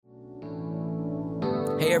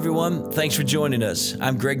Hey everyone, thanks for joining us.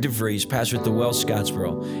 I'm Greg DeVries, pastor at the Well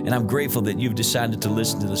Scottsboro, and I'm grateful that you've decided to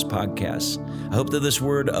listen to this podcast. I hope that this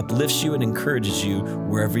word uplifts you and encourages you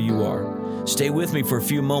wherever you are. Stay with me for a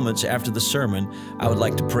few moments after the sermon. I would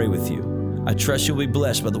like to pray with you. I trust you'll be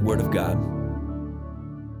blessed by the word of God.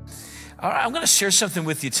 All right, I'm going to share something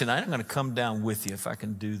with you tonight. I'm going to come down with you if I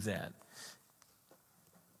can do that.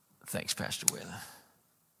 Thanks, Pastor Whalen.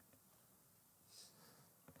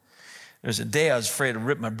 There's a day I was afraid to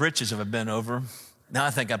rip my britches if I bent over. Now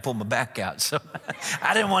I think I pulled my back out. So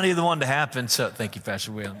I didn't want either one to happen. So thank you,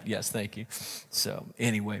 Pastor Will. Yes, thank you. So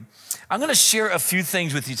anyway, I'm going to share a few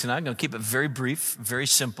things with you tonight. I'm going to keep it very brief, very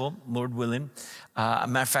simple, Lord willing. As a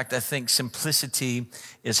matter of fact, I think simplicity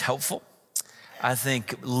is helpful. I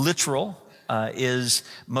think literal is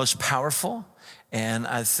most powerful. And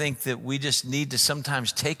I think that we just need to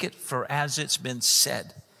sometimes take it for as it's been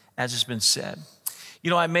said, as it's been said. You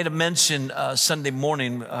know, I made a mention Sunday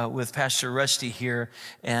morning with Pastor Rusty here,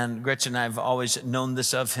 and Gretchen and I have always known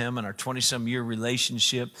this of him in our 20-some year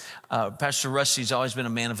relationship. Pastor Rusty's always been a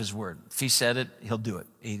man of his word. If he said it, he'll do it.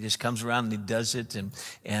 He just comes around and he does it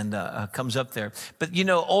and comes up there. But, you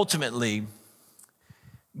know, ultimately,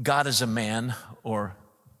 God is a man or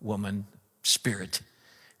woman, spirit,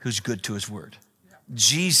 who's good to his word.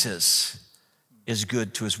 Jesus is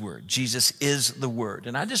good to his word. Jesus is the word.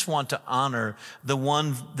 And I just want to honor the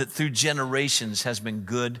one that through generations has been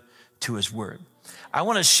good to his word. I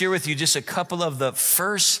want to share with you just a couple of the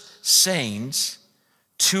first sayings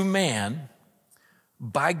to man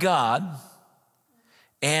by God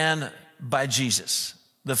and by Jesus.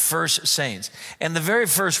 The first sayings. And the very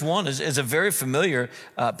first one is a very familiar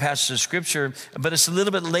passage of scripture, but it's a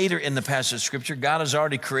little bit later in the passage of scripture. God has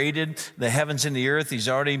already created the heavens and the earth. He's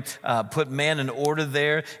already put man in order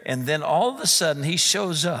there. And then all of a sudden he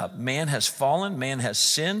shows up. Man has fallen. Man has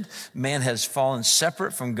sinned. Man has fallen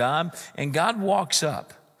separate from God. And God walks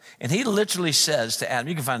up. And he literally says to Adam,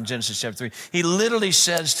 you can find in Genesis chapter 3, he literally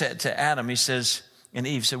says to Adam, he says, and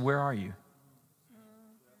Eve said, where are you?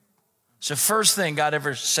 It's the first thing God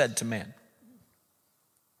ever said to man.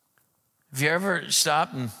 Have you ever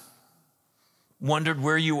stopped and wondered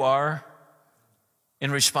where you are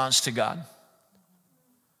in response to God?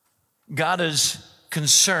 God is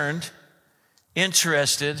concerned,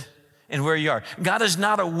 interested in where you are. God is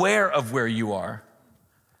not aware of where you are.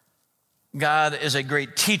 God is a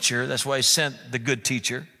great teacher. That's why he sent the good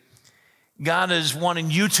teacher. God is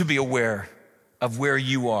wanting you to be aware of where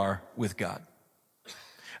you are with God.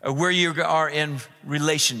 Or where you are in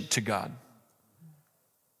relation to God.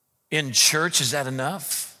 In church, is that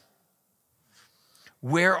enough?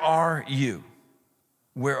 Where are you?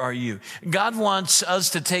 Where are you? God wants us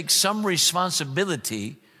to take some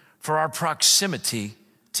responsibility for our proximity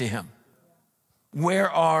to him. Where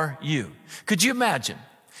are you? Could you imagine?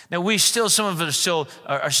 Now some of us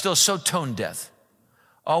are still so tone deaf.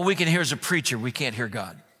 All we can hear is a preacher. We can't hear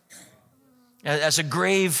God. That's a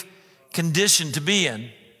grave condition to be in.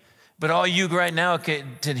 But all you right now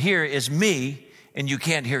can hear is me, and you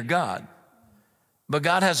can't hear God. But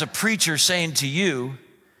God has a preacher saying to you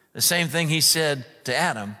the same thing he said to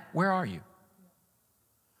Adam, where are you?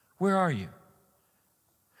 Where are you?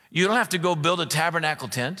 You don't have to go build a tabernacle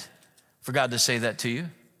tent for God to say that to you.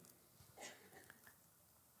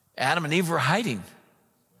 Adam and Eve were hiding.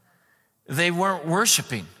 They weren't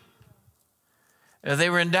worshiping. They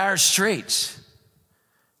were in dire straits.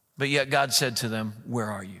 But yet God said to them, where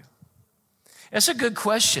are you? That's a good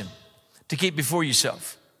question to keep before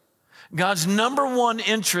yourself. God's number one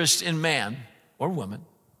interest in man or woman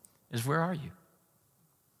is where are you?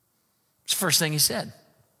 It's the first thing he said.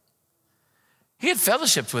 He had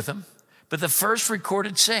fellowshipped with them, but the first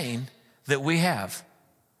recorded saying that we have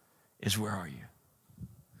is where are you?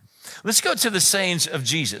 Let's go to the sayings of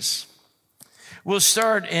Jesus. We'll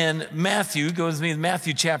start in Matthew. Go with me in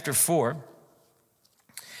Matthew chapter 4.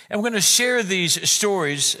 And we're going to share these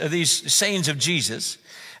stories, these sayings of Jesus,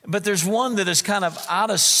 but there's one that is kind of out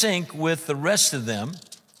of sync with the rest of them.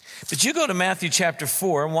 But you go to Matthew chapter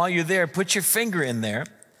 4, and while you're there, put your finger in there,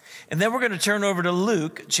 and then we're going to turn over to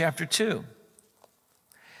Luke chapter 2.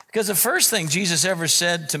 Because the first thing Jesus ever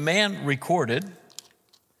said to man recorded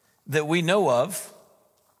that we know of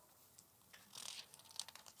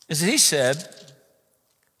is that he said,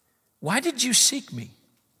 why did you seek me?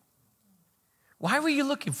 Why were you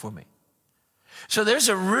looking for me? So there's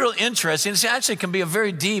a real interesting, it actually can be a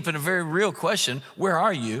very deep and a very real question. Where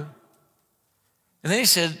are you? And then he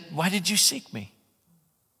said, why did you seek me?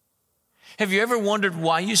 Have you ever wondered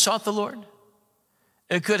why you sought the Lord?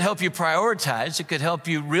 It could help you prioritize. It could help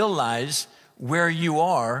you realize where you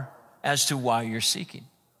are as to why you're seeking.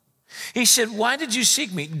 He said, why did you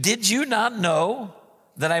seek me? Did you not know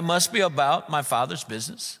that I must be about my Father's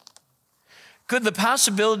business? Could the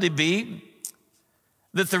possibility be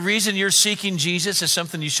that the reason you're seeking Jesus is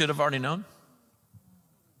something you should have already known?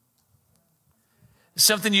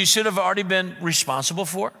 Something you should have already been responsible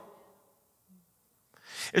for?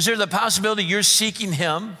 Is there the possibility you're seeking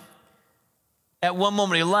him at one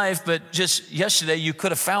moment of your life, but just yesterday you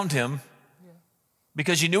could have found him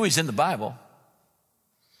because you knew he's in the Bible.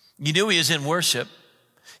 You knew he is in worship.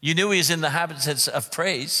 You knew he is in the habits of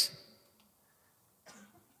praise.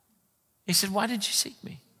 He said, why did you seek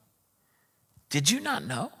me? Did you not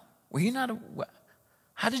know? Were you not?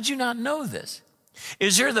 How did you not know this?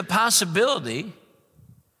 Is there the possibility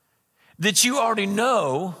that you already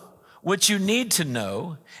know what you need to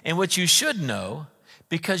know and what you should know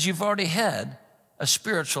because you've already had a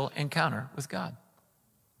spiritual encounter with God?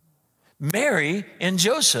 Mary and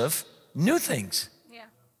Joseph knew things. Yeah.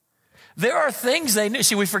 There are things they knew.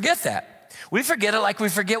 See, we forget that. We forget it like we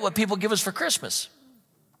forget what people give us for Christmas.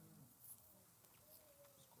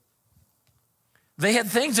 They had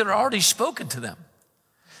things that are already spoken to them.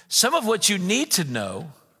 Some of what you need to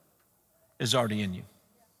know is already in you.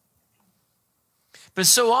 But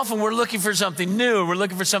so often we're looking for something new. We're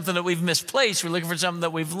looking for something that we've misplaced. We're looking for something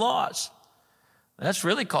that we've lost. That's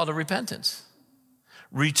really called a repentance.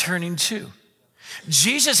 Returning to.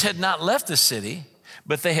 Jesus had not left the city,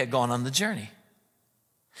 but they had gone on the journey.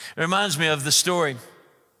 It reminds me of the story.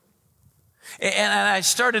 And I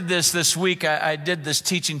started this week. I did this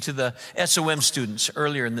teaching to the SOM students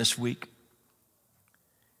earlier in this week.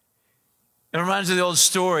 It reminds me of the old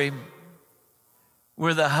story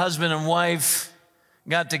where the husband and wife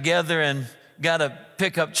got together and got a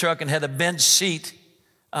pickup truck and had a bench seat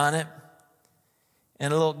on it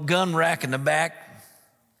and a little gun rack in the back.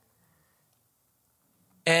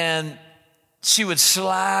 And she would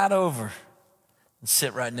slide over and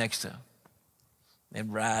sit right next to him. They'd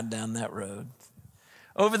ride down that road.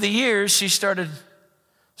 Over the years, she started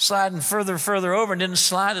sliding further over and didn't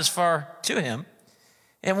slide as far to him.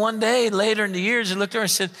 And one day, later in the years, he looked at her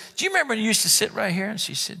and said, do you remember when you used to sit right here? And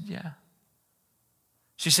she said, yeah.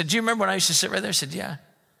 She said, do you remember when I used to sit right there? I said, yeah. I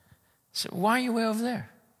said, why are you way over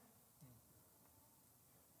there?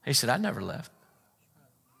 He said, I never left.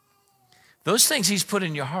 Those things he's put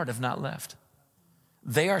in your heart have not left.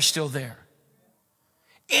 They are still there.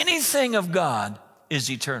 Anything of God is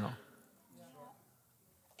eternal.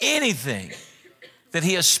 Anything that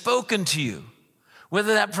he has spoken to you,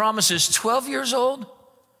 whether that promise is 12 years old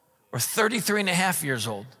or 33 and a half years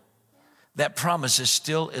old, that promise is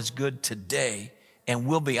still as good today and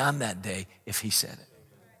will be on that day if he said it.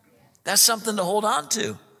 That's something to hold on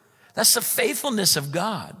to. That's the faithfulness of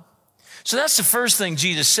God. So that's the first thing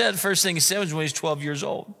Jesus said. First thing he said was when he was 12 years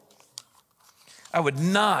old. I would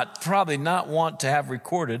probably not want to have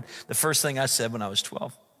recorded the first thing I said when I was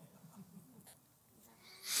 12.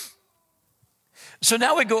 So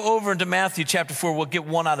now we go over into Matthew chapter 4. We'll get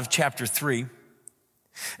one out of chapter 3.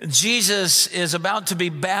 Jesus is about to be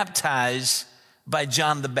baptized by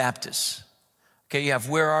John the Baptist. Okay, you have,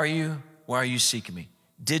 where are you? Why are you seeking me?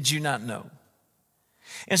 Did you not know?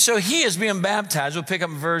 And so he is being baptized. We'll pick up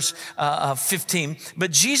in verse 15.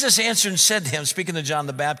 But Jesus answered and said to him, speaking to John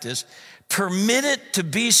the Baptist, permit it to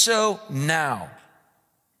be so now.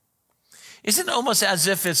 Isn't it almost as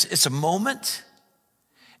if it's a moment?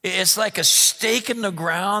 It's like a stake in the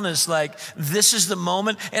ground. It's like, this is the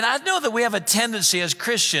moment. And I know that we have a tendency as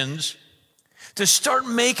Christians to start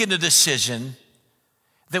making a decision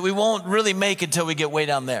that we won't really make until we get way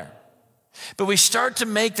down there. But we start to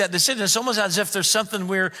make that decision. It's almost as if there's something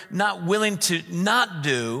we're not willing to not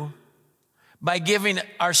do by giving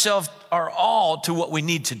ourselves our all to what we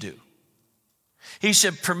need to do. He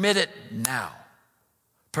said, permit it now.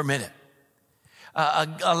 Permit it.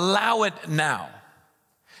 Allow it now.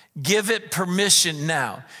 Give it permission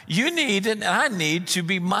now. You need, and I need, to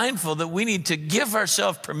be mindful that we need to give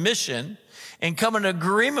ourselves permission and come in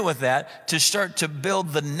agreement with that to start to build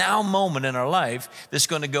the now moment in our life that's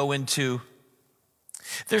going to go into.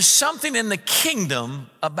 There's something in the kingdom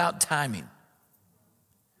about timing.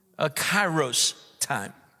 A kairos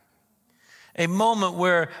time. A moment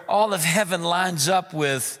where all of heaven lines up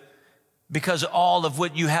with, because all of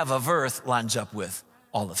what you have of earth lines up with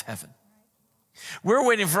all of heaven. We're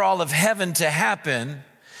waiting for all of heaven to happen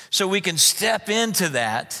so we can step into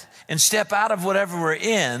that and step out of whatever we're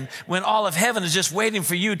in, when all of heaven is just waiting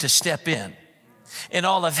for you to step in. And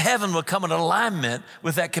all of heaven will come in alignment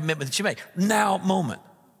with that commitment that you make. Now moment.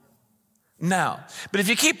 Now. But if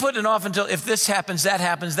you keep putting it off until if this happens, that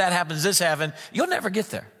happens, that happens, this happens, you'll never get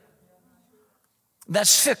there.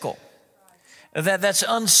 That's fickle. that's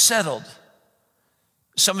unsettled.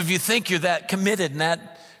 Some of you think you're that committed and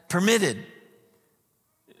that permitted.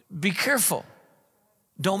 Be careful.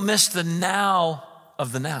 Don't miss the now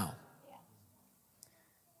of the now.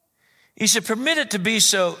 He said, permit it to be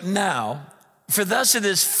so now, for thus it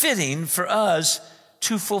is fitting for us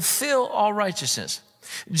to fulfill all righteousness.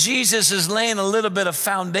 Jesus is laying a little bit of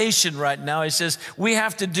foundation right now. He says, we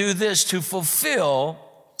have to do this to fulfill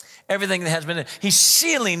everything that has been done. He's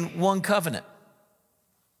sealing one covenant.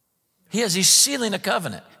 He's sealing a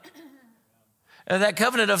covenant. And that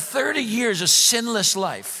covenant of 30 years of sinless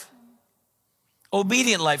life,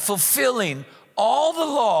 obedient life, fulfilling all the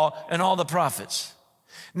law and all the prophets.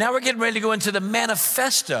 Now we're getting ready to go into the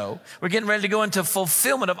manifesto. We're getting ready to go into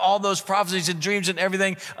fulfillment of all those prophecies and dreams and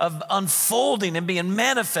everything of unfolding and being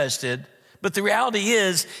manifested. But the reality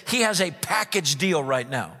is he has a package deal right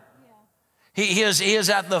now. He is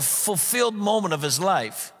at the fulfilled moment of his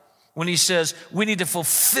life when he says we need to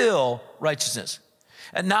fulfill righteousness.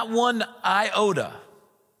 And not one iota,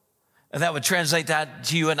 and that would translate that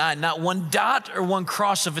to you and I, not one dot or one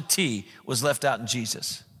cross of a T was left out in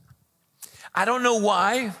Jesus. I don't know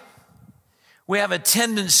why we have a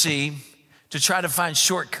tendency to try to find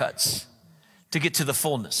shortcuts to get to the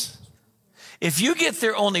fullness. If you get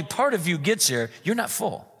there, only part of you gets there, you're not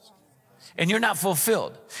full. And you're not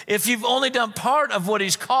fulfilled. If you've only done part of what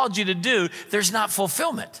he's called you to do, there's not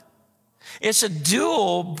fulfillment. It's a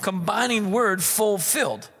dual combining word,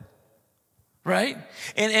 fulfilled, right?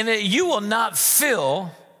 And you will not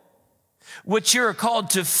fill what you're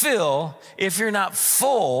called to fill if you're not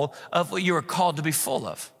full of what you are called to be full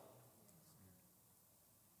of.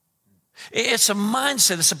 It's a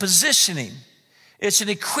mindset, it's a positioning. It's an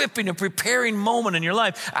equipping, a preparing moment in your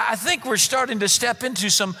life. I think we're starting to step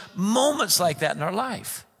into some moments like that in our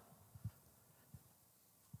life.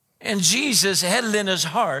 And Jesus had it in his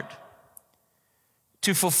heart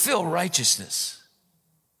to fulfill righteousness.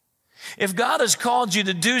 If God has called you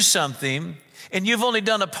to do something and you've only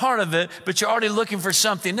done a part of it, but you're already looking for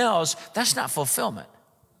something else, that's not fulfillment.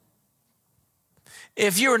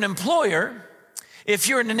 If you're an employer, if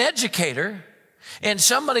you're an educator, and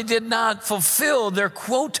somebody did not fulfill their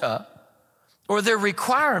quota or their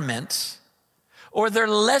requirements or their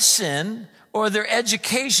lesson or their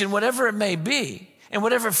education, whatever it may be, in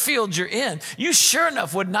whatever field you're in, you sure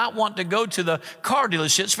enough would not want to go to the car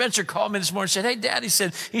dealership. Spencer called me this morning and said, hey, Dad, he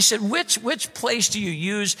said, which place do you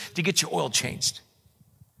use to get your oil changed?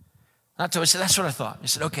 I told him, I said, that's what I thought. He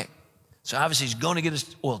said, okay. So obviously he's going to get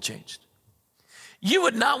his oil changed. You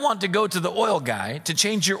would not want to go to the oil guy to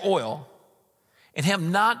change your oil and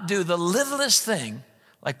him not do the littlest thing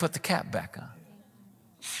like put the cap back on.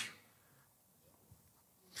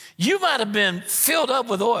 You might have been filled up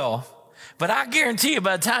with oil, but I guarantee you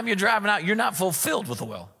by the time you're driving out, you're not fulfilled with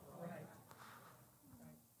oil.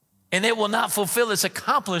 And it will not fulfill its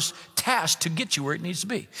accomplished task to get you where it needs to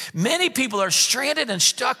be. Many people are stranded and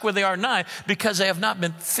stuck where they are now because they have not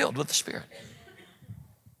been filled with the Spirit.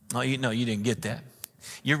 Oh, you didn't get that.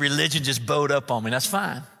 Your religion just bowed up on me. That's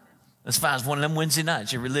fine. That's fine. It's one of them Wednesday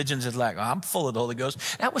nights. Your religion's just like, oh, I'm full of the Holy Ghost.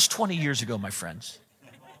 That was 20 years ago, my friends.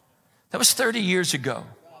 That was 30 years ago.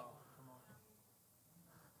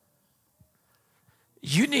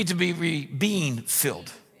 You need to be being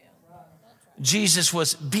filled. Jesus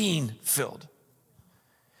was being filled.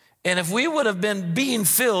 And if we would have been being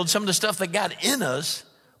filled, some of the stuff that got in us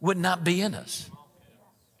would not be in us.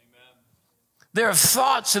 There are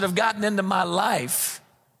thoughts that have gotten into my life.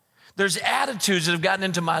 There's attitudes that have gotten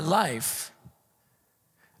into my life.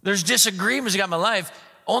 There's disagreements that got in my life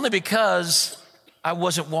only because I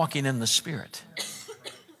wasn't walking in the Spirit.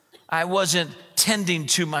 I wasn't tending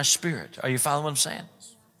to my spirit. Are you following what I'm saying?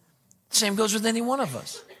 Same goes with any one of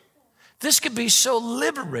us. This could be so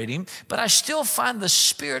liberating, but I still find the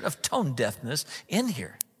spirit of tone deafness in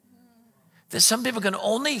here. That some people can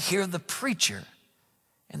only hear the preacher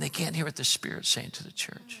and they can't hear what the Spirit's saying to the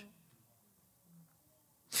church.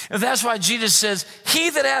 And that's why Jesus says, he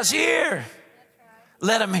that has ear,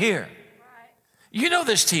 let him hear. You know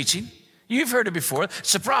this teaching. You've heard it before.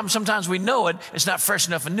 It's a problem. Sometimes we know it. It's not fresh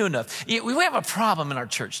enough and new enough. We have a problem in our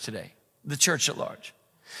church today, the church at large.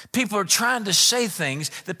 People are trying to say things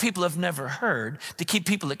that people have never heard to keep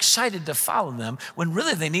people excited to follow them when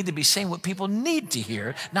really they need to be saying what people need to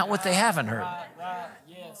hear, not what they haven't heard.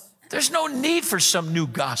 There's no need for some new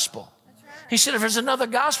gospel. He said, if there's another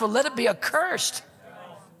gospel, let it be accursed.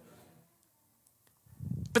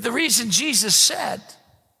 But the reason Jesus said,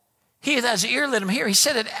 he that has an ear, let him hear. He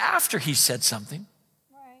said it after he said something.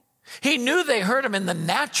 He knew they heard him in the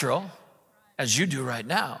natural, as you do right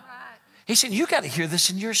now. He said, you got to hear this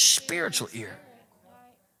in your spiritual ear.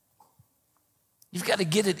 You've got to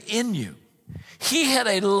get it in you. He had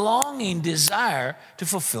a longing desire to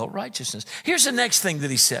fulfill righteousness. Here's the next thing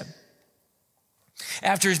that he said.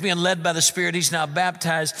 After he's being led by the Spirit, he's now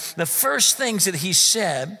baptized. The first things that he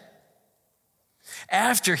said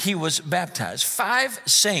after he was baptized, 5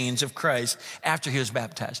 sayings of Christ after he was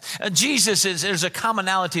baptized. There's a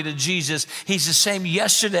commonality to Jesus. He's the same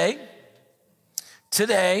yesterday,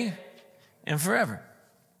 today, and forever.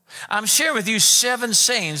 I'm sharing with you 7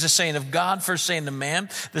 sayings, the saying of God, first saying to man,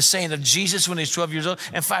 the saying of Jesus when he's 12 years old,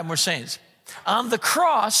 and 5 more sayings. On the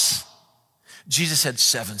cross, Jesus had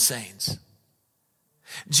 7 sayings.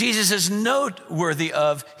 Jesus is noteworthy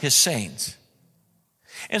of his sayings.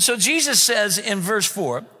 And so Jesus says in verse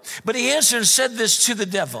 4, but he answered and said this to the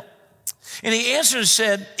devil. And he answered and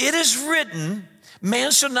said, it is written,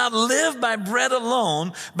 man shall not live by bread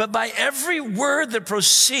alone, but by every word that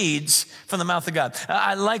proceeds from the mouth of God.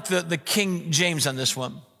 I like the King James on this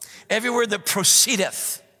one. Every word that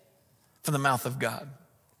proceedeth from the mouth of God.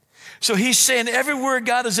 So he's saying every word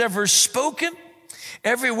God has ever spoken,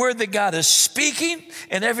 every word that God is speaking,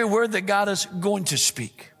 and every word that God is going to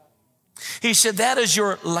speak. He said that is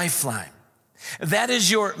your lifeline. That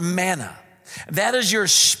is your manna. That is your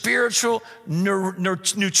spiritual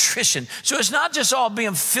nutrition. So it's not just all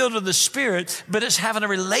being filled with the Spirit, but it's having a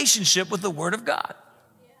relationship with the Word of God.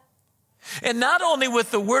 And not only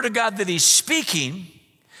with the Word of God that he's speaking,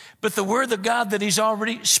 but the Word of God that he's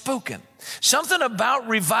already spoken. Something about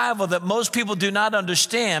revival that most people do not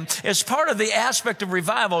understand as part of the aspect of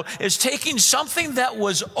revival is taking something that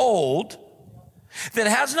was old, that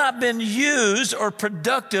has not been used or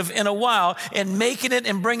productive in a while, and making it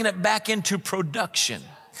and bringing it back into production.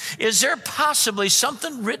 Is there possibly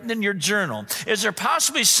something written in your journal? Is there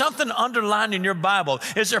possibly something underlined in your Bible?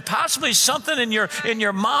 Is there possibly something in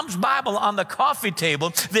your mom's Bible on the coffee table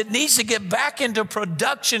that needs to get back into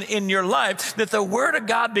production in your life, that the Word of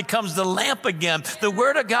God becomes the lamp again, the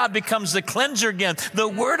Word of God becomes the cleanser again, the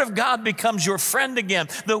Word of God becomes your friend again,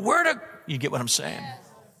 you get what I'm saying?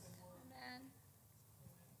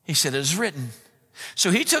 He said, it is written.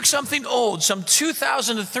 So he took something old, some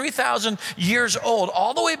 2,000 to 3,000 years old,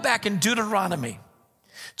 all the way back in Deuteronomy,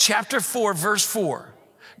 chapter 4, verse 4.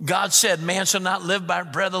 God said, man shall not live by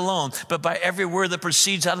bread alone, but by every word that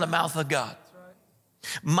proceeds out of the mouth of God.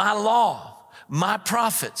 My law, my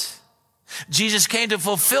prophets. Jesus came to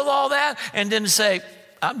fulfill all that and didn't say,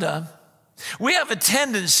 I'm done. We have a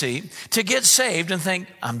tendency to get saved and think,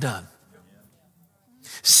 I'm done.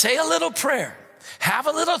 Say a little prayer. Have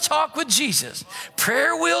a little talk with Jesus.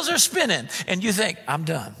 Prayer wheels are spinning and you think, I'm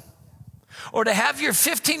done. Or to have your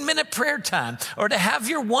 15-minute prayer time, or to have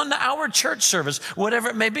your 1-hour church service, whatever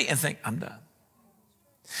it may be, and think, I'm done.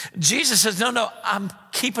 Jesus says, no, I'm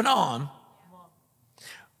keeping on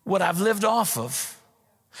what I've lived off of,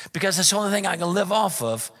 because that's the only thing I can live off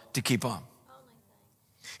of to keep on.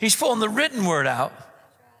 He's pulling the written word out,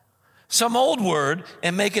 some old word,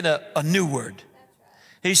 and making a new word.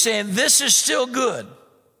 He's saying this is still good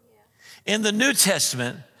in the New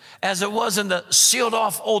Testament as it was in the sealed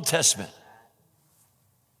off Old Testament.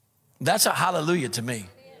 That's a hallelujah to me.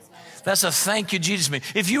 That's a thank you, Jesus, to me.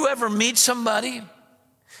 If you ever meet somebody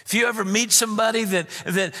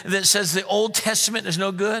that says the Old Testament is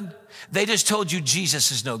no good, they just told you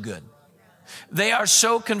Jesus is no good. They are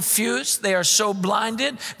so confused. They are so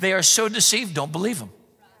blinded. They are so deceived. Don't believe them.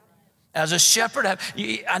 As a shepherd,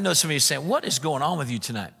 I know some of you saying, what is going on with you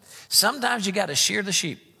tonight? Sometimes you got to shear the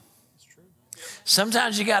sheep.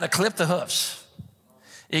 Sometimes you got to clip the hoofs.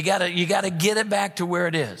 You got to get it back to where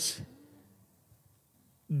it is.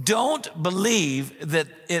 Don't believe that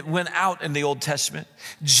it went out in the Old Testament.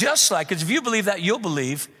 Just like, because if you believe that, you'll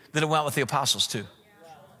believe that it went out with the apostles too.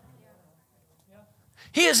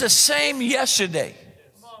 He is the same yesterday,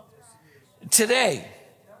 today.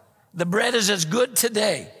 The bread is as good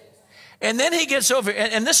today. And then he gets over,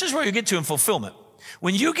 and this is where you get to in fulfillment.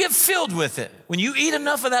 When you get filled with it, when you eat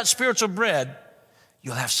enough of that spiritual bread,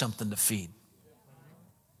 you'll have something to feed.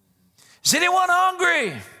 Is anyone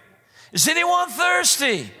hungry? Is anyone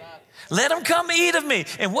thirsty? Let them come eat of me.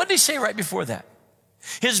 And what did he say right before that?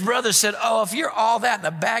 His brother said, oh, if you're all that in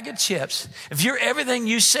a bag of chips, if you're everything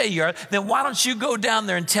you say you are, then why don't you go down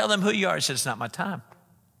there and tell them who you are? He said, it's not my time.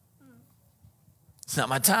 It's not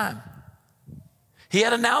my time. He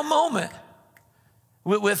had a now moment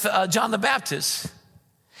with John the Baptist.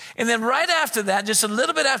 And then right after that, just a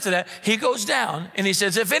little bit after that, he goes down and he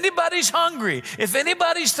says, if anybody's hungry, if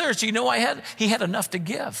anybody's thirsty, you know what he had enough to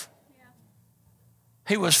give. Yeah.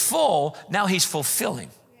 He was full, now he's fulfilling.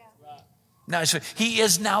 Yeah. He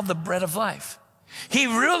is now the bread of life. He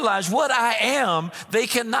realized what I am, they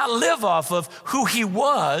cannot live off of who he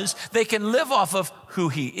was. They can live off of who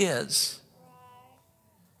he is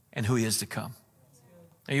and who he is to come.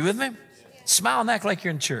 Are you with me? Smile and act like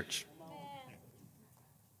you're in church.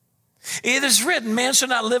 It is written, man shall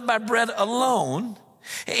not live by bread alone.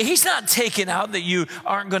 He's not taking out that you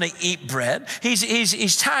aren't going to eat bread.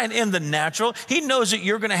 He's tying in the natural. He knows that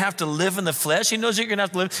you're going to have to live in the flesh. He knows that you're going to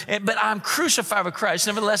have to live. But I'm crucified with Christ.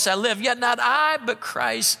 Nevertheless, I live. Yet not I, but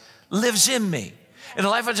Christ lives in me. In the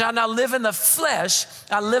life which I now live in the flesh,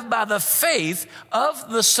 I live by the faith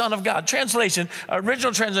of the Son of God. Translation,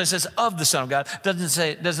 original translation says of the Son of God.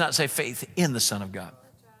 Does not say faith in the Son of God.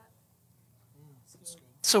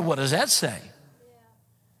 So what does that say?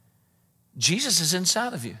 Jesus is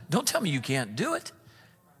inside of you. Don't tell me you can't do it.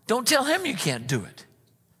 Don't tell him you can't do it.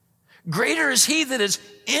 Greater is he that is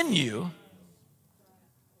in you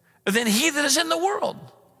than he that is in the world.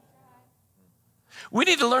 We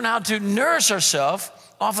need to learn how to nourish ourselves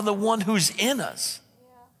off of the one who's in us.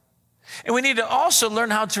 And we need to also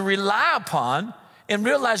learn how to rely upon and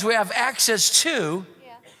realize we have access to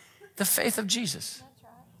the faith of Jesus.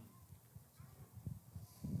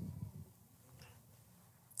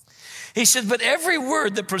 He said, but every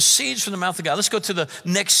word that proceeds from the mouth of God. Let's go to the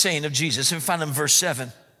next saying of Jesus and find in verse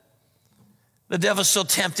 7. The devil's still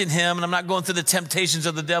tempting him, and I'm not going through the temptations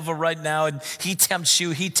of the devil right now. And he tempts you,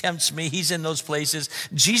 he tempts me, he's in those places.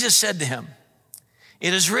 Jesus said to him,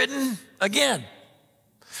 it is written again.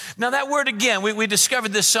 Now that word again, we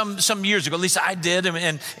discovered this some years ago, at least I did,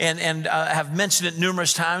 and have mentioned it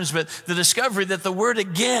numerous times, but the discovery that the word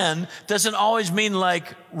again doesn't always mean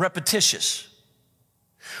like repetitious.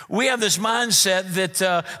 We have this mindset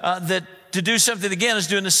that to do something again is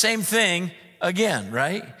doing the same thing again,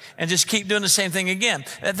 right? And just keep doing the same thing again.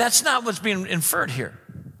 That's not what's being inferred here.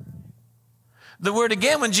 The word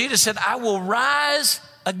again, when Jesus said, I will rise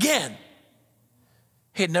again,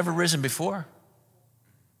 he had never risen before.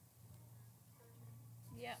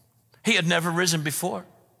 Yeah. He had never risen before.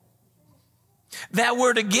 That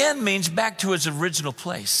word again means back to his original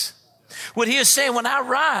place. What he is saying, when I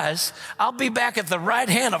rise, I'll be back at the right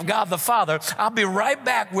hand of God the Father. I'll be right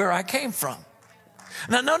back where I came from.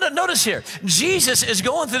 Now, notice here, Jesus is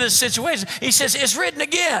going through this situation. He says, it's written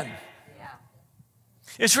again. Yeah.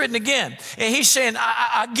 It's written again. And he's saying,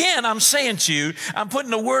 again, I'm saying to you, I'm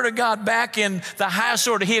putting the word of God back in the highest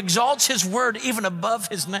order. He exalts his word even above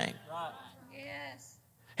his name. Yes.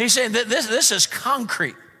 He's saying that this is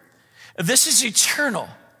concrete. This is eternal.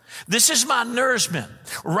 This is my nourishment.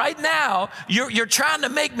 Right now, you're trying to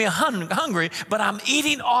make me hungry, but I'm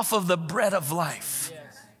eating off of the bread of life.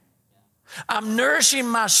 I'm nourishing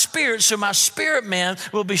my spirit so my spirit man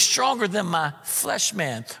will be stronger than my flesh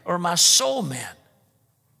man or my soul man.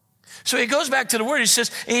 So he goes back to the word. He said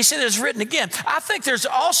it's written again. I think there's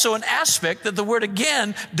also an aspect that the word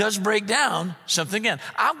again does break down something again.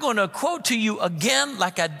 I'm going to quote to you again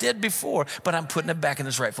like I did before, but I'm putting it back in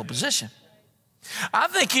its rightful position. I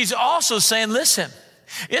think he's also saying, listen,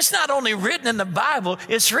 it's not only written in the Bible,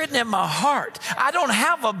 it's written in my heart. I don't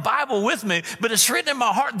have a Bible with me, but it's written in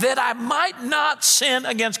my heart that I might not sin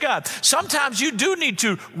against God. Sometimes you do need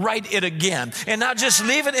to write it again and not just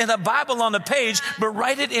leave it in a Bible on the page, but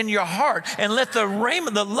write it in your heart and let the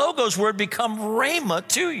rhema, the logos word become rhema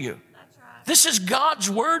to you. This is God's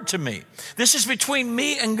word to me. This is between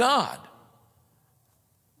me and God.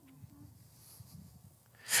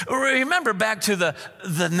 Remember back to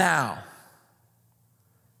the now.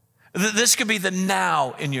 This could be the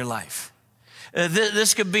now in your life.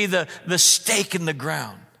 This could be the stake in the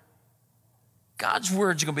ground. God's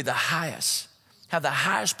words are going to be the highest, have the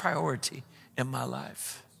highest priority in my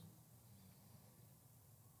life.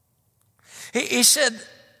 He said,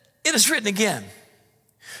 it is written again,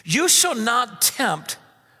 you shall not tempt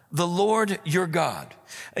the Lord your God.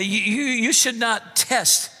 You should not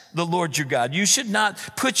test the Lord your God. You should not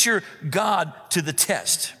put your God to the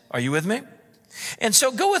test. Are you with me? And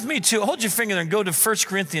so go with me to, hold your finger there and go to 1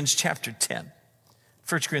 Corinthians chapter 10.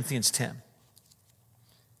 1 Corinthians 10.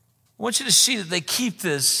 I want you to see that they keep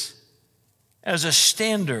this as a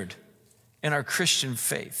standard in our Christian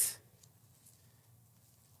faith.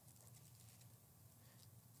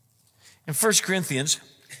 In 1 Corinthians,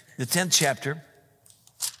 the 10th chapter,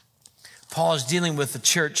 Paul is dealing with the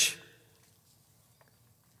church.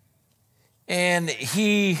 And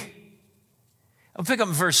I'll pick up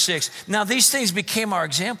in verse 6. Now these things became our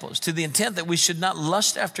examples to the intent that we should not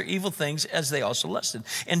lust after evil things as they also lusted.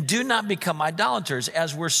 And do not become idolaters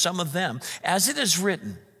as were some of them. As it is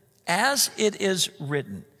written,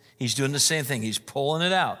 He's doing the same thing. He's pulling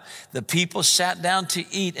it out. The people sat down to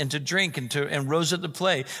eat and to drink and rose up to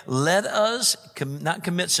play. Let us not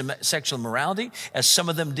commit sexual immorality, as some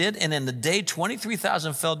of them did, and in the day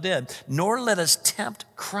 23,000 fell dead. Nor let us tempt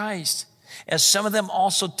Christ, as some of them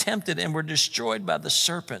also tempted and were destroyed by the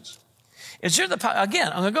serpents. Again,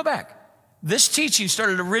 I'm going to go back. This teaching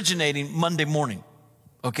started originating Monday morning,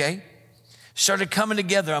 okay? Started coming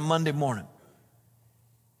together on Monday morning.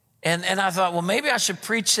 And I thought, well, maybe I should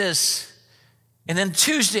preach this. And then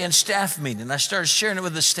Tuesday in staff meeting, I started sharing it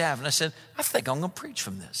with the staff. And I said, I think I'm going to preach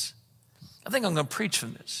from this.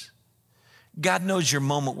 God knows your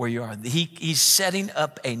moment where you are. He's setting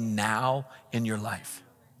up a now in your life.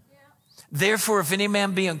 Therefore, if any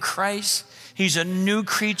man be in Christ, he's a new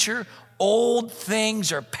creature. Old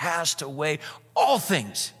things are passed away. All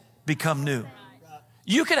things become new.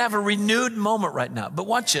 You could have a renewed moment right now. But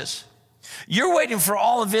watch this. You're waiting for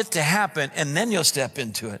all of it to happen, and then you'll step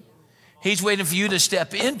into it. He's waiting for you to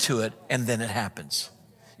step into it, and then it happens.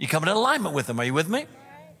 You come in alignment with him. Are you with me?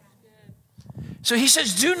 So he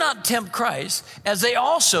says, do not tempt Christ, as they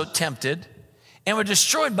also tempted and were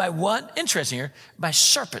destroyed by what? Interesting here, by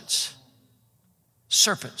serpents.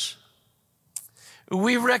 Serpents.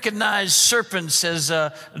 We recognize serpents as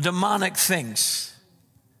demonic things.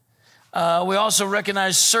 We also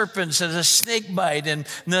recognize serpents as a snake bite and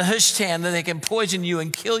Nehushtan, that they can poison you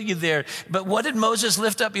and kill you there. But what did Moses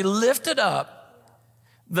lift up? He lifted up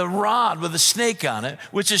the rod with a snake on it,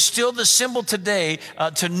 which is still the symbol today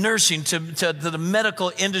to nursing, to the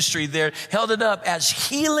medical industry there, held it up as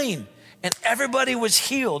healing. And everybody was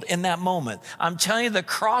healed in that moment. I'm telling you, the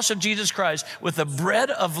cross of Jesus Christ with the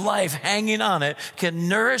bread of life hanging on it can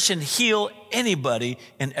nourish and heal anybody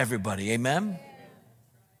and everybody. Amen?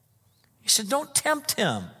 He said, don't tempt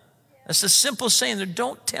him. That's the simple saying there.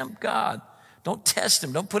 Don't tempt God. Don't test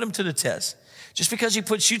him. Don't put him to the test. Just because he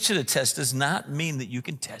puts you to the test does not mean that you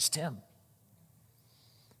can test him.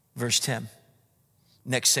 Verse 10,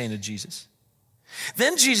 next saying of Jesus.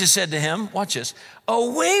 Then Jesus said to him, watch this,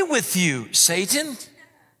 away with you, Satan.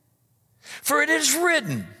 For it is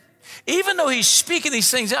written, even though he's speaking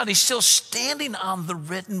these things out, he's still standing on the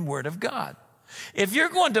written word of God. If you're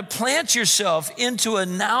going to plant yourself into a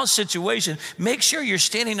now situation, make sure you're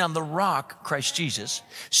standing on the rock, Christ Jesus,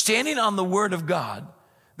 standing on the word of God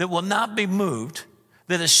that will not be moved,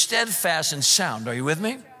 that is steadfast and sound. Are you with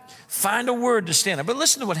me? Find a word to stand on. But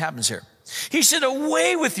listen to what happens here. He said,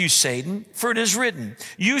 away with you, Satan, for it is written,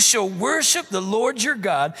 you shall worship the Lord your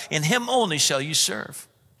God, and him only shall you serve.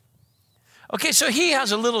 Okay, so he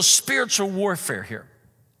has a little spiritual warfare here.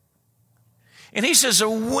 And he says,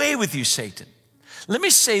 away with you, Satan. Let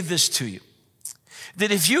me say this to you,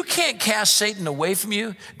 that if you can't cast Satan away from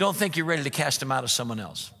you, don't think you're ready to cast him out of someone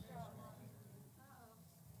else.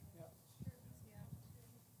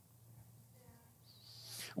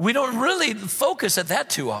 We don't really focus at that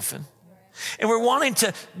too often. And we're wanting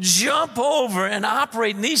to jump over and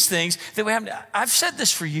operate in these things that we haven't. I've said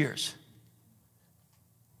this for years.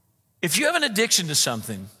 If you have an addiction to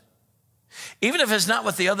something, even if it's not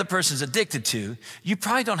what the other person's addicted to, you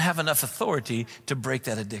probably don't have enough authority to break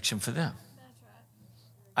that addiction for them.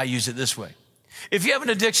 I use it this way. If you have an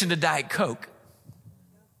addiction to Diet Coke,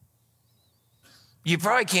 you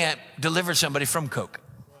probably can't deliver somebody from Coke.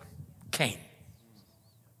 Cain.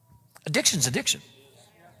 Addiction's addiction.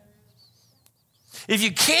 If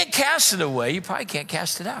you can't cast it away, you probably can't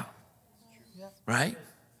cast it out. Right?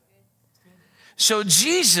 So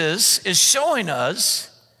Jesus is showing us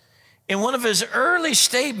in one of his early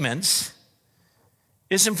statements,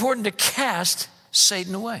 it's important to cast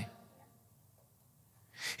Satan away.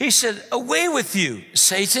 He said, away with you,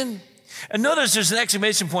 Satan. And notice there's an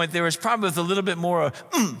exclamation point there. It's probably with a little bit more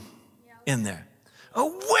in there.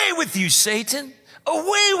 Away with you, Satan.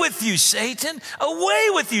 Away with you, Satan. Away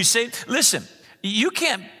with you, Satan. Listen, you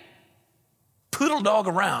can't poodle dog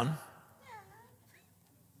around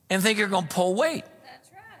and think you're going to pull weight.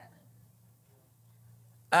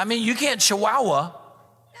 I mean, you can't chihuahua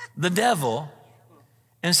the devil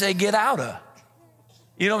and say, get out of.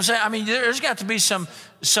 You know what I'm saying? I mean, there's got to be some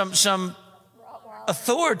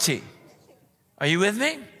authority. Are you with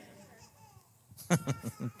me?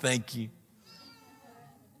 Thank you.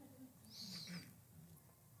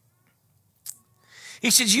 He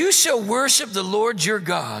says, you shall worship the Lord your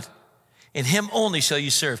God, and him only shall you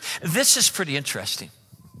serve. This is pretty interesting.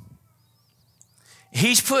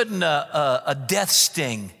 He's putting a death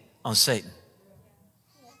sting on Satan.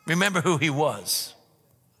 Remember who he was.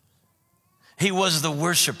 He was the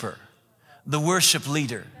worshiper, the worship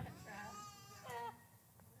leader.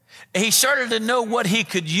 He started to know what he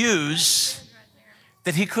could use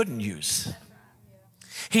that he couldn't use.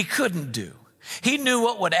 He couldn't do. He knew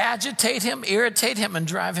what would agitate him, irritate him, and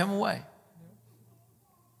drive him away.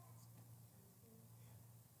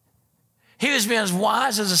 He was being as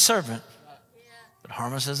wise as a serpent, but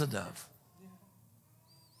harmless as a dove.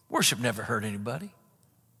 Worship never hurt anybody.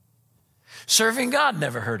 Serving God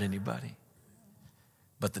never hurt anybody,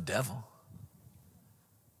 but the devil.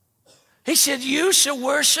 He said, you shall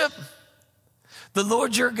worship the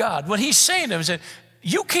Lord your God. What he's saying to him, he said,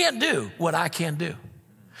 you can't do what I can do,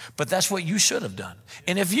 but that's what you should have done.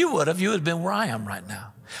 And if you would have been where I am right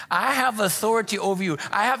now. I have authority over you.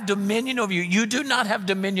 I have dominion over you. You do not have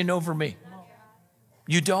dominion over me.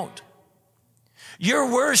 You don't.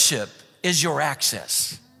 Your worship is your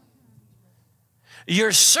access.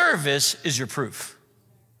 Your service is your proof.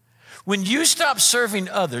 When you stop serving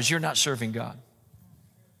others, you're not serving God.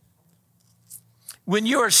 When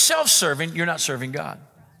you are self-serving, you're not serving God.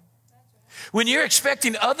 When you're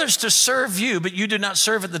expecting others to serve you, but you do not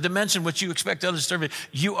serve at the dimension which you expect others to serve you,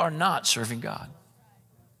 you are not serving God.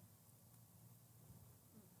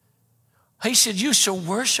 He said, you shall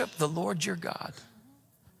worship the Lord your God,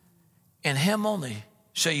 and him only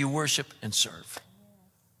shall you worship and serve.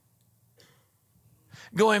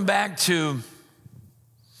 Going back to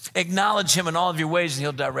acknowledge him in all of your ways, and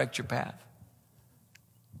he'll direct your path.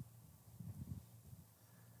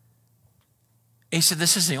 He said,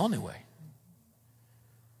 this is the only way.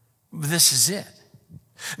 This is it.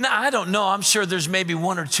 Now, I don't know. I'm sure there's maybe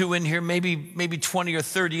one or two in here, maybe 20 or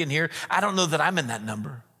 30 in here. I don't know that I'm in that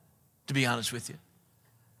number, to be honest with you.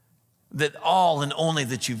 That all and only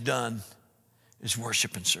that you've done is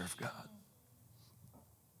worship and serve God.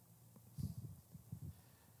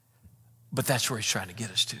 But that's where he's trying to get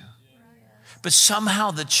us to. But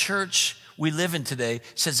somehow the church we live in today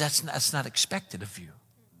says that's not expected of you,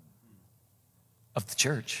 of the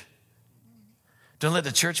church. Don't let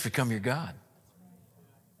the church become your God.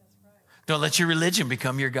 Don't let your religion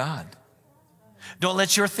become your God. Don't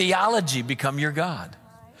let your theology become your God.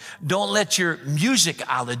 Don't let your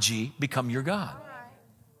musicology become your God.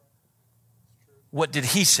 What did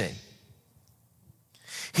he say?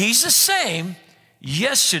 He's the same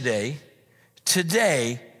yesterday,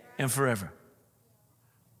 today, and forever.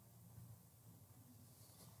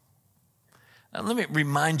 Now, let me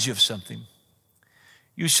remind you of something.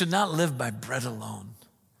 You should not live by bread alone,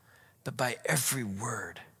 but by every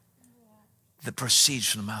word that proceeds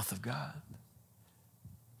from the mouth of God.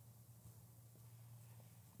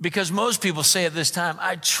 Because most people say at this time,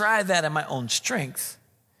 I tried that in my own strength,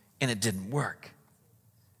 and it didn't work.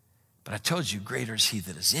 But I told you, greater is he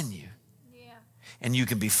that is in you. And you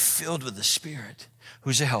can be filled with the Spirit,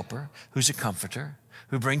 who's a helper, who's a comforter,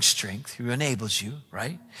 who brings strength, who enables you,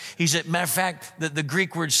 right? He's, a matter of fact, the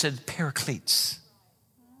Greek word said parakletes.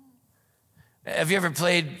 Have you ever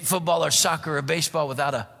played football or soccer or baseball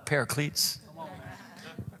without a pair of cleats?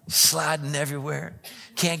 Sliding everywhere,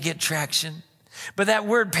 can't get traction. But that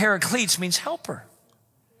word parakletes means helper.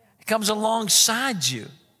 It comes alongside you.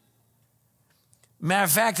 Matter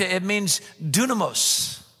of fact, it means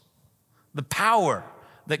dunamos. The power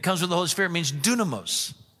that comes with the Holy Spirit means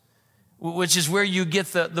dunamos, which is where you get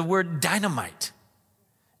the word dynamite,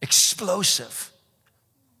 explosive.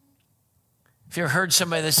 If you ever heard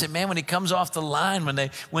somebody that said, man, when he comes off the line,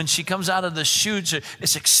 when she comes out of the chutes,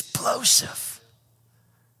 it's explosive.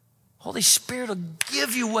 Holy Spirit will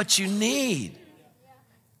give you what you need.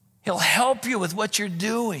 He'll help you with what you're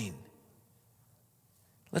doing.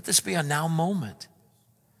 Let this be a now moment.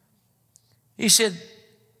 He said,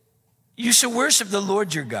 you shall worship the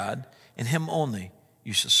Lord your God, and him only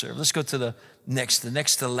you shall serve. Let's go to the next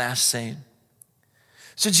to last saying.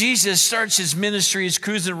 So Jesus starts his ministry, he's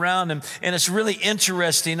cruising around, and it's really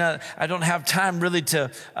interesting. I don't have time really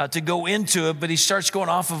to go into it, but he starts going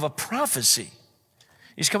off of a prophecy.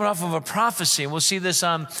 He's coming off of a prophecy, and we'll see this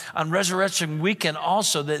on Resurrection Weekend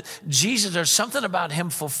also, that Jesus, there's something about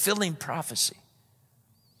him fulfilling prophecy.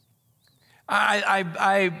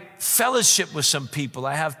 I fellowship with some people.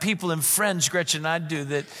 I have people and friends, Gretchen and I do,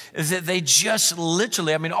 that they just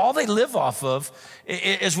literally, all they live off of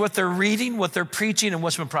is what they're reading, what they're preaching, and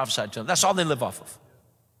what's been prophesied to them. That's all they live off of.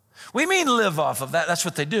 We mean live off of that. That's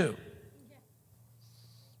what they do.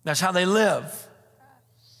 That's how they live.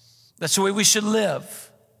 That's the way we should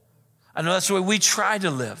live. I know that's the way we try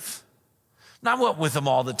to live. Not with them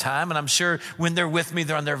all the time, and I'm sure when they're with me,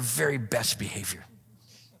 they're on their very best behavior.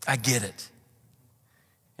 I get it.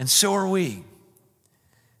 And so are we.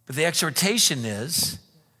 But the exhortation is,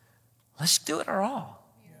 let's do it our all.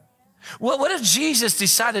 Well, what if Jesus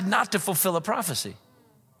decided not to fulfill a prophecy?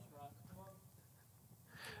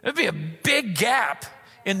 There'd be a big gap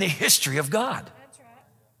in the history of God.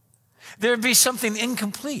 There would be something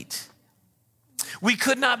incomplete. We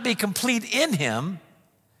could not be complete in him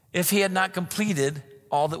if he had not completed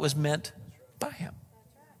all that was meant by him.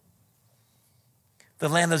 The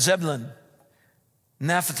land of Zebulun,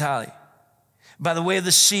 Naphtali, by the way of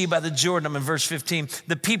the sea, by the Jordan, I'm in verse 15.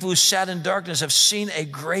 The people who sat in darkness have seen a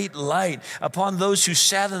great light. Upon those who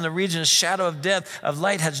sat in the region of shadow of death, of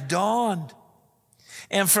light has dawned.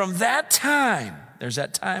 And from that time, there's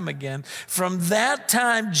that time again, from that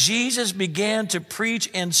time, Jesus began to preach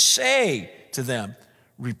and say to them,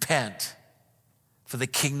 repent, for the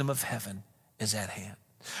kingdom of heaven is at hand.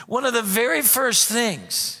 One of the very first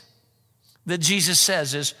things that Jesus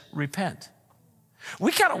says is repent.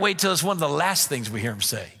 We kind of wait till it's one of the last things we hear him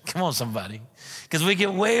say. Come on, somebody. Because we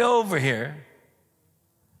get way over here.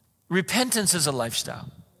 Repentance is a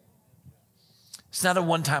lifestyle. It's not a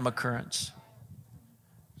one-time occurrence.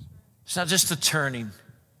 It's not just a turning.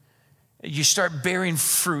 You start bearing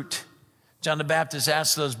fruit. John the Baptist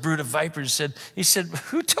asked those brood of vipers, he said,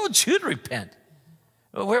 who told you to repent?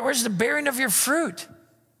 Where's the bearing of your fruit?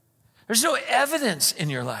 There's no evidence in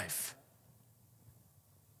your life.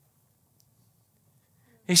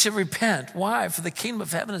 He said, repent. Why? For the kingdom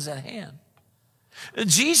of heaven is at hand.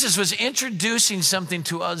 Jesus was introducing something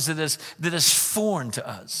to us that is foreign to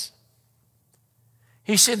us.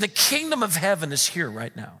 He said, the kingdom of heaven is here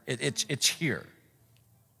right now. It's here.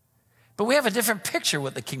 But we have a different picture of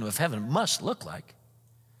what the kingdom of heaven must look like.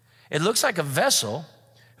 It looks like a vessel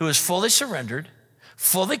who is fully surrendered,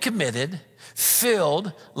 fully committed,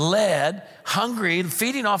 filled, led, hungry,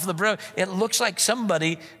 feeding off of the bread. It looks like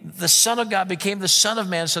somebody, the Son of God became the Son of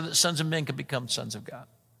Man so that sons of men could become sons of God.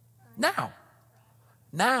 Now.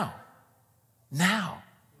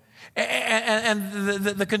 And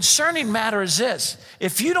the concerning matter is this.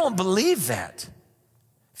 If you don't believe that,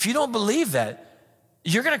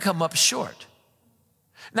 you're going to come up short.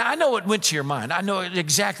 Now, I know what went to your mind. I know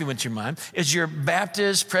exactly what went to your mind. Is your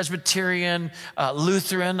Baptist, Presbyterian,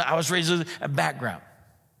 Lutheran, I was raised with a background.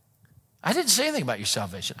 I didn't say anything about your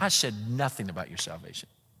salvation. I said nothing about your salvation.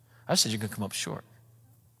 I said you're going to come up short.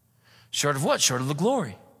 Short of what? Short of the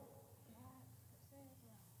glory.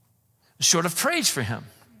 Short of praise for him.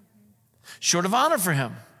 Short of honor for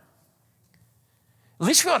him. At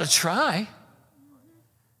least we ought to try.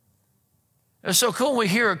 It's so cool when we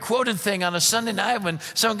hear a quoted thing on a Sunday night when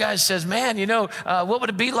some guy says, man, what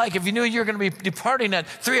would it be like if you knew you were going to be departing at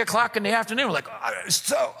 3 o'clock in the afternoon? We're like, oh, it's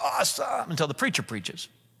so awesome. Until the preacher preaches,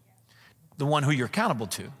 the one who you're accountable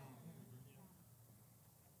to.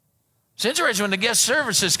 It's interesting when the guest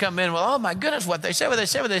services come in, well, oh my goodness, what they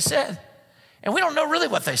said. And we don't know really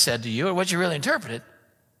what they said to you or what you really interpreted.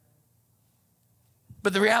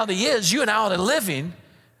 But the reality is you and I ought to living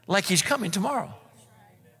like he's coming tomorrow.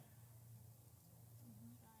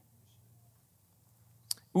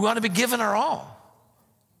 We want to be given our all.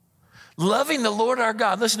 Loving the Lord our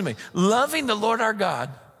God. Listen to me. Loving the Lord our God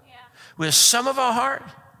with some of our heart,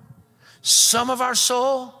 some of our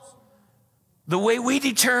soul, the way we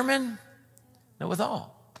determine, no, with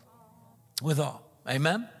all. With all.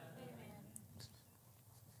 Amen?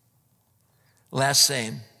 Last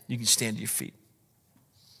saying, you can stand to your feet.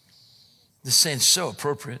 This saying's so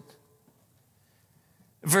appropriate.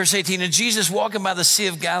 Verse 18, and Jesus walking by the Sea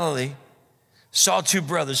of Galilee saw two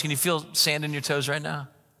brothers. Can you feel sand in your toes right now?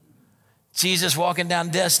 Jesus walking down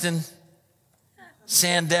Destin,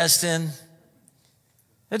 sand Destin.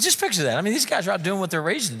 Now just picture that. I mean, these guys are out doing what they're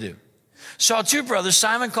raised to do. Saw two brothers,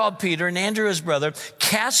 Simon called Peter and Andrew his brother,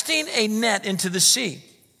 casting a net into the sea,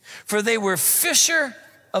 for they were fisher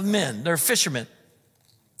of men. They're fishermen.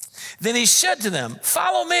 Then he said to them,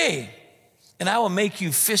 follow me, and I will make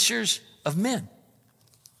you fishers of men.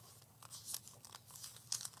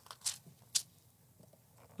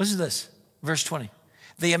 Listen to this, verse 20.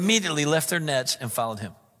 They immediately left their nets and followed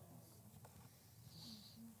him.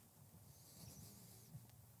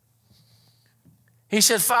 He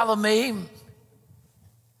said, follow me.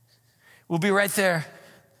 We'll be right there.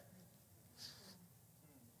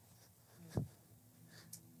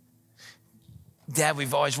 Dad,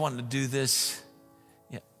 we've always wanted to do this.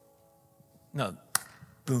 Yeah. No,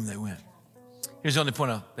 boom, they went. Here's the only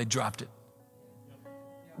point out, they dropped it.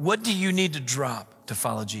 What do you need to drop to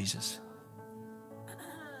follow Jesus?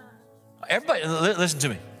 Everybody, listen to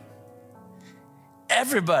me.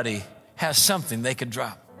 Everybody has something they can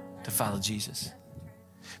drop to follow Jesus.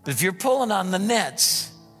 But if you're pulling on the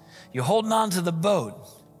nets, you're holding on to the boat,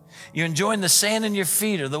 you're enjoying the sand in your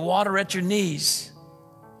feet or the water at your knees,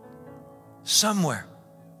 somewhere.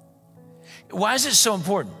 Why is it so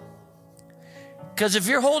important? Because if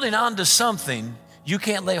you're holding on to something, you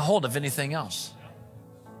can't lay hold of anything else.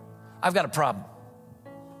 I've got a problem.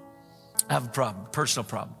 I have a problem, personal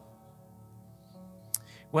problem.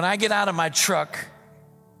 When I get out of my truck,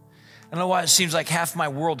 I don't know why it seems like half my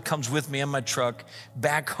world comes with me in my truck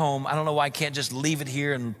back home. I don't know why I can't just leave it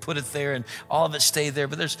here and put it there and all of it stay there.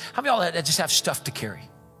 But how many of y'all that just have stuff to carry?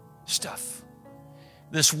 Stuff.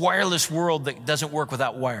 This wireless world that doesn't work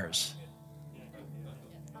without wires.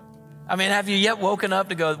 I mean, have you yet woken up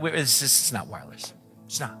to go, it's not wireless.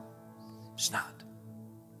 It's not. It's not.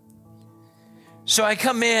 So I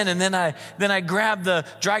come in and then I grab the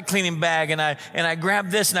dry cleaning bag and I grab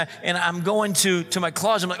this and I'm going to my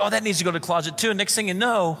closet. I'm like, oh, that needs to go to the closet too. And next thing you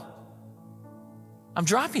know, I'm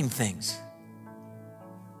dropping things.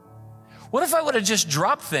 What if I would have just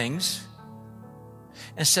dropped things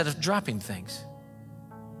instead of dropping things?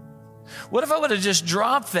 What if I would have just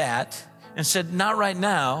dropped that and said, not right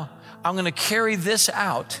now, I'm going to carry this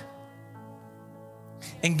out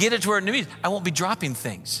and get it to where it needs. I won't be dropping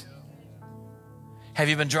things. Have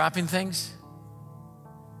you been dropping things?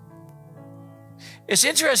 It's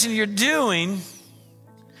interesting, you're doing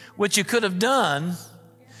what you could have done,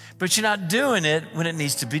 but you're not doing it when it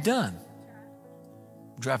needs to be done.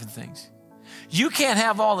 Dropping things. You can't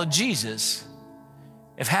have all of Jesus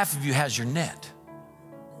if half of you has your net.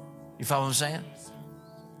 You follow what I'm saying?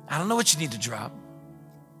 I don't know what you need to drop.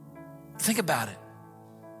 Think about it.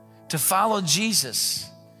 To follow Jesus,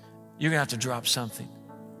 you're going to have to drop something.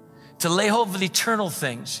 To lay hold of eternal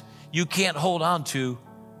things, you can't hold on to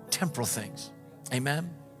temporal things.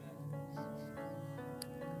 Amen?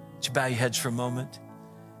 Would you bow your heads for a moment?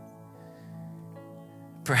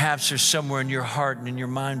 Perhaps there's somewhere in your heart and in your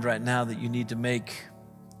mind right now that you need to make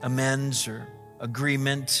amends or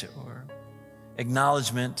agreement or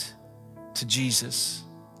acknowledgement to Jesus.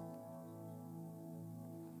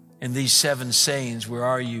 In these 7 sayings, where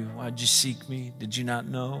are you? Why'd you seek me? Did you not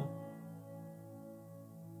know?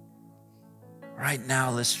 Right now,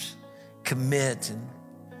 let's commit and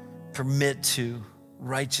permit to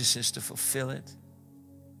righteousness to fulfill it.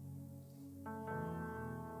 I'm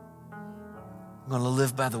going to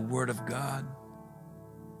live by the word of God.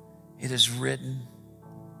 It is written.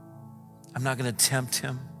 I'm not going to tempt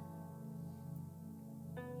him.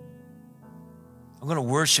 I'm going to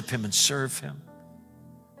worship him and serve him.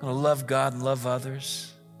 I'm going to love God and love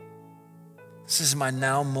others. This is my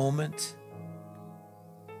now moment.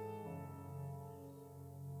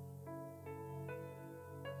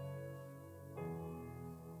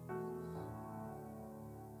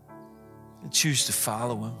 I choose to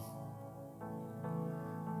follow him,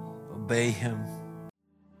 obey him.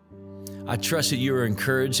 I trust that you are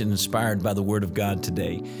encouraged and inspired by the word of God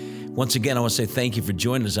today. Once again, I want to say thank you for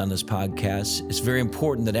joining us on this podcast. It's very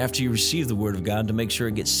important that after you receive the word of God, to make sure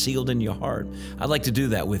it gets sealed in your heart. I'd like to do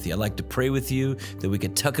that with you. I'd like to pray with you that we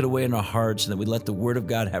can tuck it away in our hearts and that we let the word of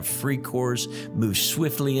God have free course, move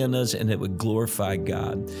swiftly in us, and it would glorify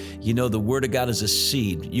God. You know, the word of God is a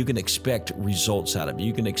seed. You can expect results out of it.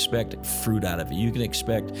 You can expect fruit out of it. You can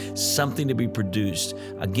expect something to be produced.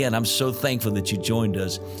 Again, I'm so thankful that you joined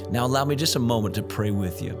us. Now allow me just a moment to pray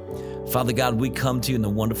with you. Father God, we come to you in the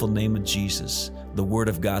wonderful name of Jesus, the Word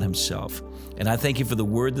of God himself. And I thank you for the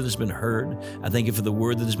word that has been heard. I thank you for the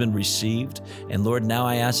word that has been received. And Lord, now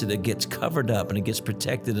I ask that it gets covered up and it gets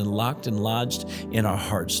protected and locked and lodged in our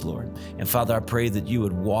hearts, Lord. And Father, I pray that you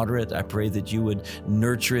would water it. I pray that you would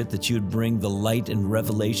nurture it, that you would bring the light and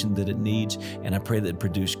revelation that it needs. And I pray that it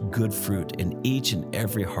produce good fruit in each and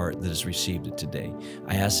every heart that has received it today.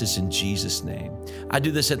 I ask this in Jesus' name. I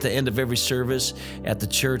do this at the end of every service at the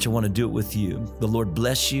church. I want to do it with you. The Lord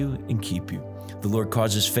bless you and keep you. The Lord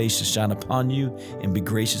cause his face to shine upon you and be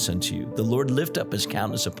gracious unto you. The Lord lift up his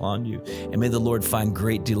countenance upon you, and may the Lord find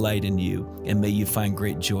great delight in you, and may you find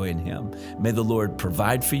great joy in him. May the Lord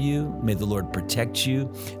provide for you, may the Lord protect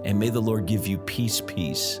you, and may the Lord give you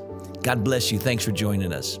peace. God bless you. Thanks for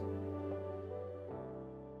joining us.